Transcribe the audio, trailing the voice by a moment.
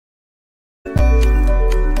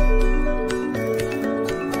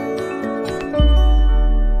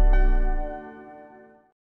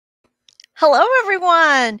Hello,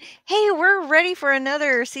 everyone. Hey, we're ready for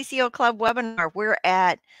another CCO Club webinar. We're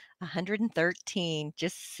at 113.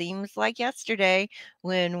 Just seems like yesterday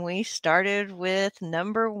when we started with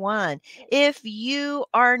number one. If you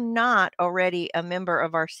are not already a member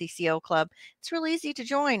of our CCO Club, it's real easy to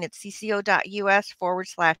join. It's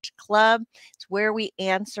cco.us/club. It's where we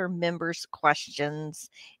answer members' questions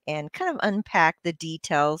and kind of unpack the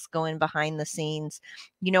details going behind the scenes.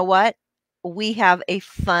 You know what? We have a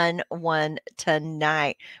fun one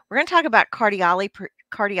tonight. We're going to talk about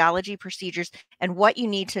cardiology procedures and what you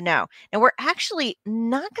need to know. And we're actually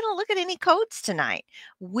not going to look at any codes tonight.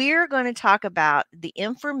 We're going to talk about the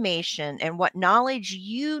information and what knowledge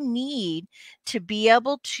you need to be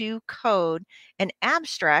able to code an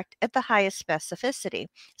abstract at the highest specificity.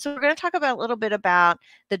 So we're going to talk about a little bit about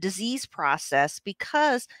the disease process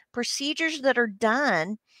because procedures that are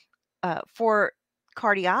done for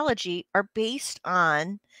cardiology are based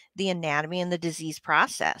on the anatomy and the disease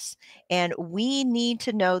process. And we need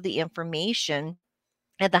to know the information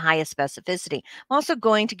at the highest specificity. I'm also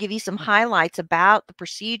going to give you some highlights about the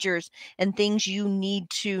procedures and things you need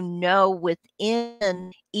to know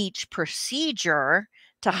within each procedure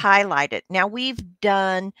to highlight it. Now, we've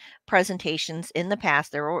done presentations in the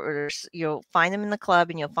past. You'll find them in the club,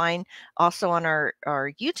 and you'll find also on our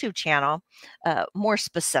YouTube channel more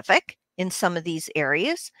specific in some of these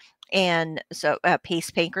areas. And so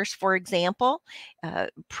pacemakers, for example,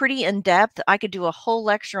 pretty in depth. I could do a whole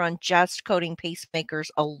lecture on just coding pacemakers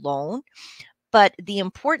alone. But the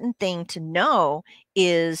important thing to know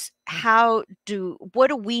is what do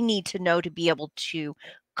we need to know to be able to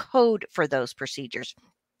code for those procedures?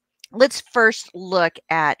 Let's first look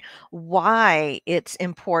at why it's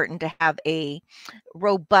important to have a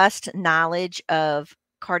robust knowledge of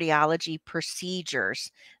cardiology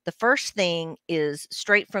procedures. The first thing is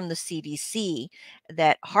straight from the CDC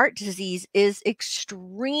that heart disease is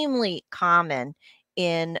extremely common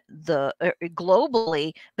in the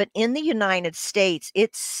globally, but in the United States,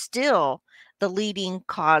 it's still the leading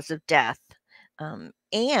cause of death.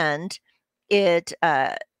 And it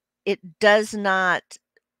does not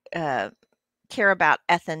uh, care about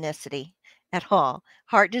ethnicity at all.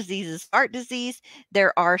 Heart disease is heart disease.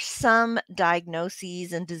 There are some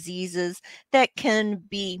diagnoses and diseases that can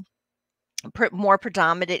be more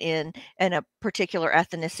predominant in a particular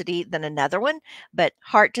ethnicity than another one, but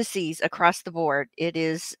heart disease across the board, it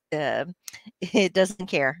is it doesn't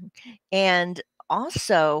care. And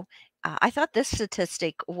also, I thought this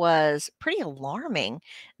statistic was pretty alarming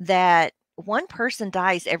that one person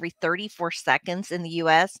dies every 34 seconds in the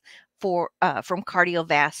US from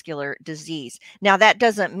cardiovascular disease. Now, that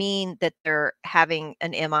doesn't mean that they're having an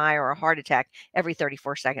MI or a heart attack every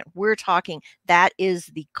 34 seconds. We're talking that is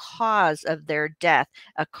the cause of their death,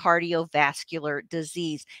 a cardiovascular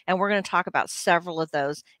disease. And we're going to talk about several of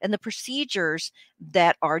those and the procedures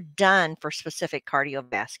that are done for specific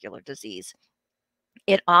cardiovascular disease.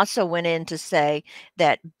 It also went in to say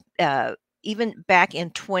that even back in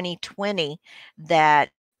 2020, that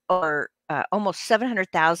almost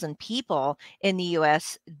 700,000 people in the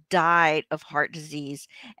US died of heart disease,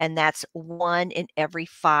 and that's 1 in every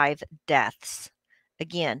 5 deaths.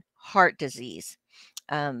 Again, heart disease.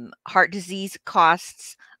 Heart disease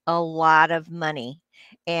costs a lot of money,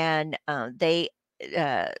 and they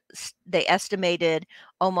estimated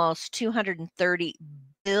almost $230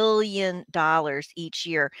 billion each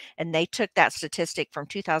year, and they took that statistic from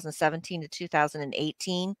 2017 to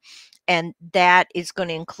 2018, and that is going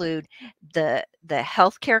to include the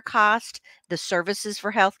healthcare cost, the services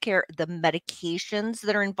for healthcare, the medications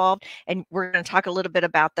that are involved, and we're going to talk a little bit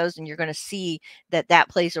about those, and you're going to see that that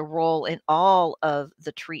plays a role in all of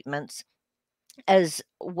the treatments, as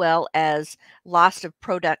well as loss of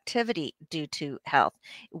productivity due to health.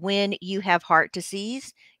 When you have heart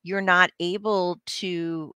disease, you're not able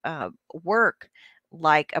to work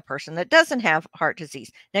like a person that doesn't have heart disease.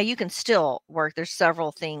 Now, you can still work. There's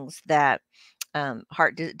several things that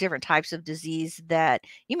different types of disease that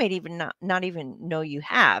you may even not even know you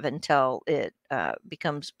have until it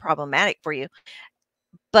becomes problematic for you.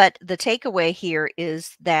 But the takeaway here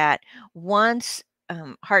is that once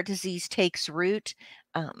heart disease takes root,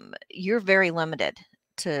 you're very limited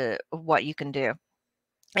to what you can do.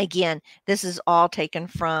 Again, this is all taken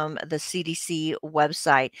from the CDC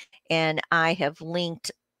website, and I have linked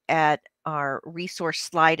at our resource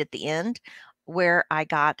slide at the end where I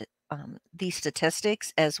got these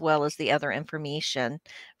statistics as well as the other information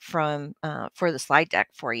from for the slide deck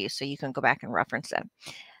for you, so you can go back and reference them.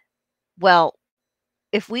 Well,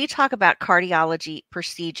 if we talk about cardiology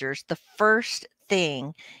procedures, the first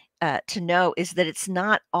thing to know is that it's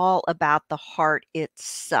not all about the heart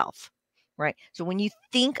itself, right? So when you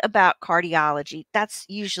think about cardiology, that's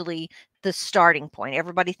usually the starting point.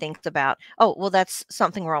 Everybody thinks about, oh, well, that's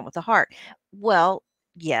something wrong with the heart. Well,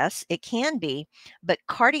 yes, it can be, but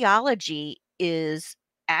cardiology is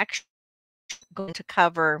actually going to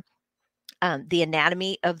cover the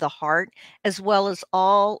anatomy of the heart, as well as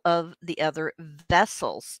all of the other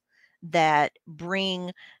vessels that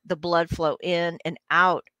bring the blood flow in and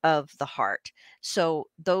out of the heart. So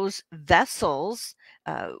those vessels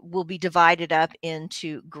will be divided up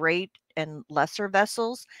into great and lesser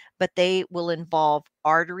vessels, but they will involve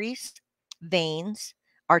arteries, veins,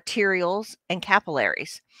 arterioles, and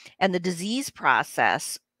capillaries. And the disease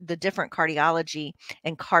process, the different cardiology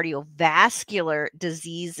and cardiovascular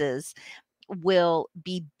diseases will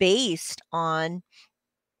be based on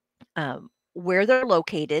where they're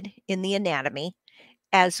located in the anatomy,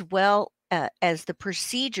 as well as the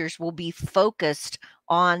procedures will be focused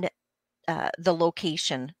on the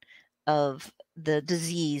location of the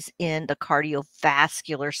disease in the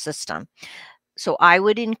cardiovascular system. So I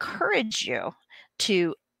would encourage you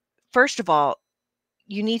to, first of all,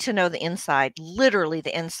 you need to know the inside, literally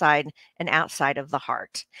the inside and outside of the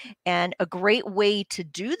heart. And a great way to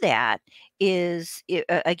do that is,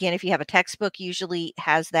 again, if you have a textbook, usually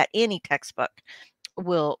has that. Any textbook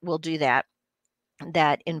will do that.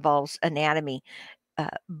 That involves anatomy. Uh,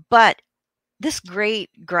 but this great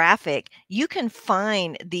graphic, you can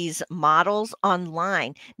find these models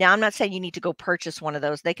online. Now, I'm not saying you need to go purchase one of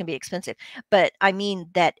those. They can be expensive, but I mean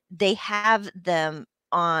that they have them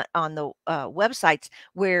on the websites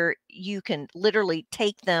where you can literally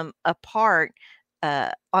take them apart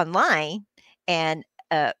online and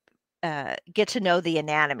get to know the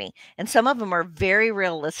anatomy. And some of them are very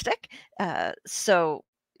realistic. So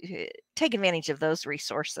take advantage of those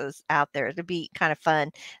resources out there. It'd be kind of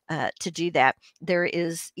fun to do that. There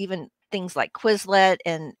is even things like Quizlet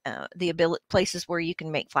and the ability places where you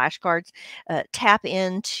can make flashcards. Tap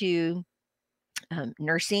into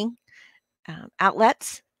nursing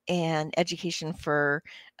outlets and education for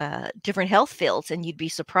different health fields, and you'd be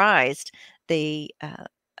surprised the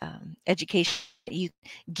education you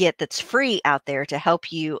get that's free out there to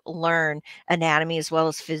help you learn anatomy as well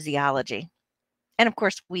as physiology. And of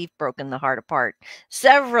course, we've broken the heart apart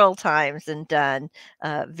several times and done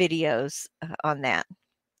videos on that.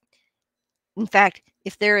 In fact,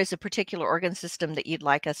 if there is a particular organ system that you'd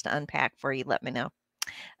like us to unpack for you, let me know.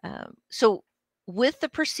 So, with the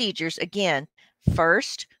procedures, again,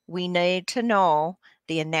 first, we need to know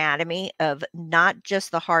the anatomy of not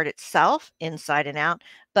just the heart itself, inside and out,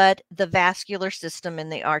 but the vascular system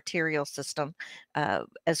and the arterial system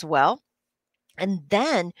as well. And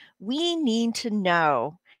then we need to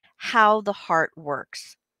know how the heart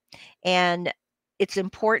works. And it's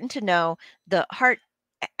important to know the heart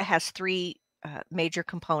has three major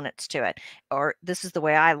components to it. Or this is the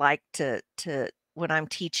way I like to when I'm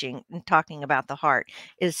teaching and talking about the heart,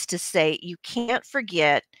 is to say you can't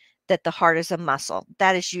forget that the heart is a muscle.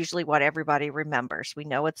 That is usually what everybody remembers. We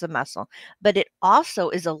know it's a muscle, but it also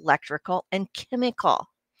is electrical and chemical.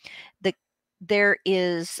 The there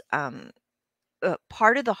is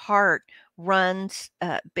part of the heart runs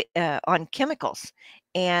on chemicals,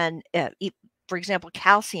 and for example,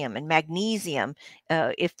 calcium and magnesium.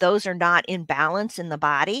 If those are not in balance in the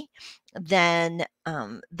body, then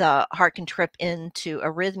the heart can trip into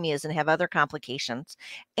arrhythmias and have other complications.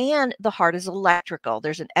 And the heart is electrical.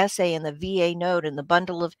 There's an SA in the VA node in the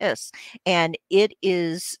bundle of His, and it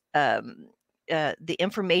is. The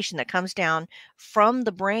information that comes down from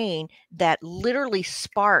the brain that literally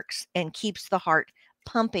sparks and keeps the heart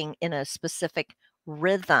pumping in a specific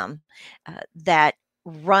rhythm that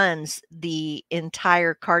runs the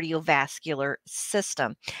entire cardiovascular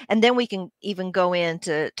system. And then we can even go in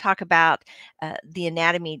to talk about the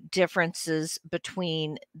anatomy differences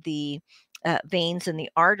between the veins and the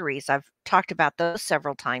arteries. I've talked about those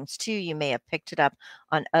several times too. You may have picked it up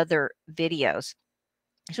on other videos.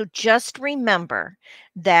 So just remember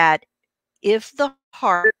that if the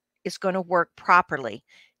heart is going to work properly,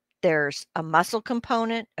 there's a muscle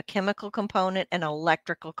component, a chemical component, an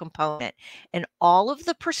electrical component. And all of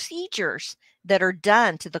the procedures that are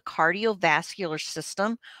done to the cardiovascular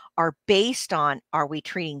system are based on, are we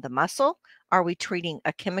treating the muscle? Are we treating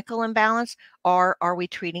a chemical imbalance? Or are we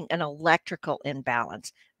treating an electrical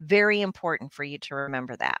imbalance? Very important for you to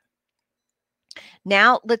remember that.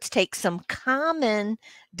 Now, let's take some common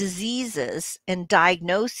diseases and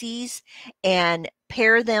diagnoses and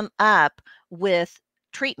pair them up with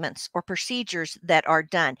treatments or procedures that are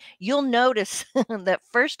done. You'll notice that,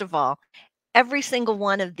 first of all, every single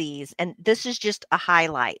one of these, and this is just a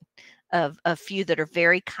highlight of a few that are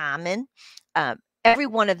very common. every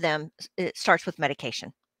one of them, it starts with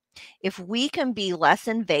medication. If we can be less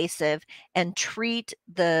invasive and treat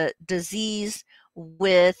the disease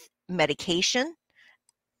with medication,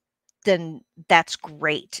 then that's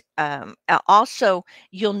great. Also,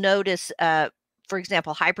 you'll notice, for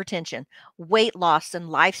example, hypertension, weight loss, and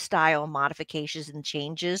lifestyle modifications and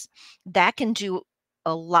changes that can do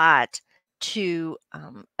a lot to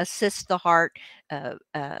assist the heart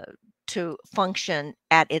to function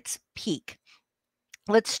at its peak.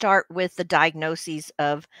 Let's start with the diagnoses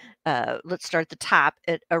of, let's start at the top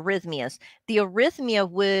at arrhythmias. The arrhythmia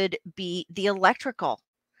would be the electrical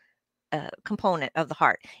component of the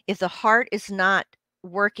heart. If the heart is not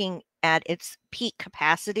working at its peak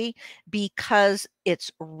capacity because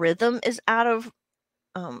its rhythm is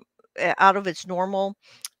um, out of its normal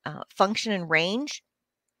function and range,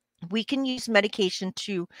 we can use medication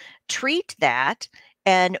to treat that.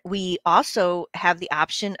 And we also have the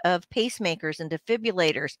option of pacemakers and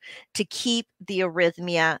defibrillators to keep the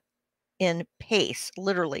arrhythmia in pace,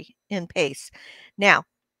 literally in pace. Now,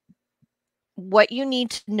 what you need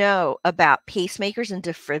to know about pacemakers and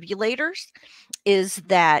defibrillators is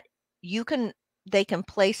that you can they can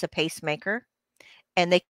place a pacemaker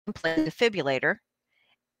and they can place a defibrillator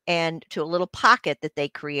and to a little pocket that they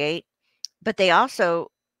create, but they also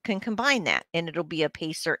can combine that and it'll be a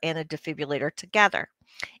pacer and a defibrillator together.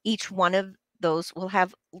 Each one of those will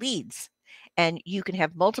have leads and you can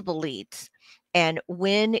have multiple leads. And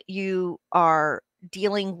when you are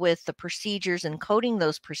dealing with the procedures and coding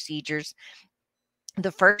those procedures,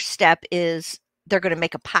 the first step is they're going to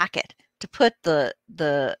make a pocket to put the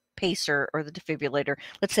pacer or the defibrillator,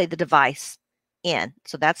 let's say the device, in.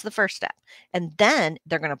 So that's the first step. And then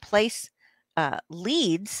they're going to place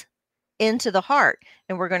leads into the heart,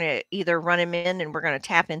 and we're going to either run them in and we're going to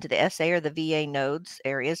tap into the SA or the VA nodes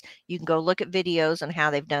areas. You can go look at videos on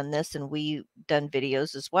how they've done this, and we've done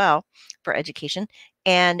videos as well for education.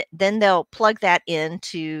 And then they'll plug that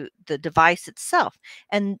into the device itself,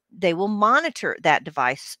 and they will monitor that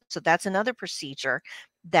device. So that's another procedure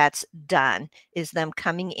that's done, is them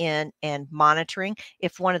coming in and monitoring.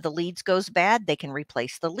 If one of the leads goes bad, they can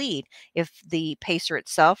replace the lead. If the pacer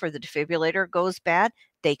itself or the defibrillator goes bad,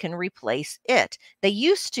 they can replace it. They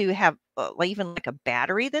used to have even like a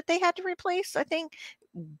battery that they had to replace, I think,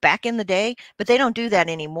 back in the day, but they don't do that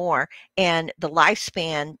anymore. And the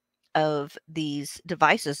lifespan of these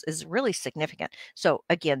devices is really significant. So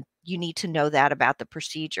again, you need to know that about the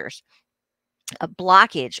procedures. A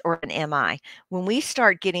blockage or an MI. When we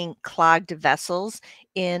start getting clogged vessels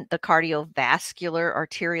in the cardiovascular,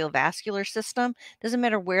 arterial vascular system, doesn't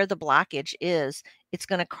matter where the blockage is, it's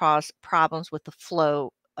going to cause problems with the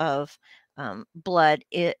flow of blood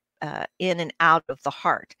in and out of the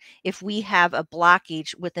heart. If we have a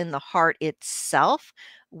blockage within the heart itself,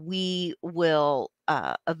 we will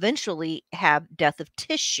eventually have death of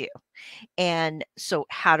tissue. And so,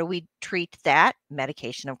 how do we treat that?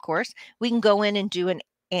 Medication, of course. We can go in and do an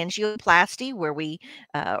angioplasty where we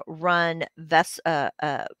run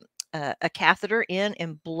a catheter in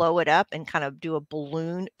and blow it up and kind of do a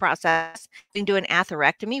balloon process. We can do an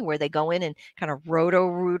atherectomy where they go in and kind of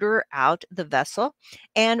roto-rooter out the vessel.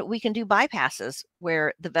 And we can do bypasses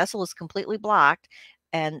where the vessel is completely blocked.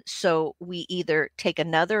 And so we either take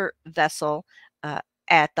another vessel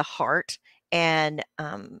at the heart and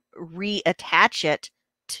reattach it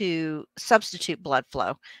to substitute blood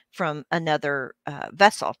flow from another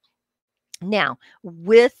vessel. Now,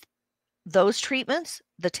 with those treatments,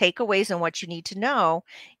 the takeaways and what you need to know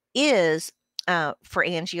is for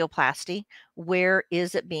angioplasty, where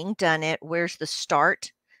is it being done at? Where's the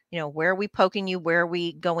start? Where are we poking you? Where are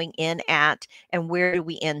we going in at? And where do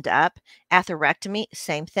we end up? Atherectomy,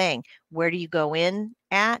 same thing. Where do you go in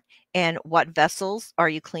at? And what vessels are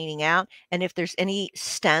you cleaning out? And if there's any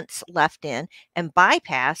stents left in, and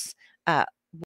bypass,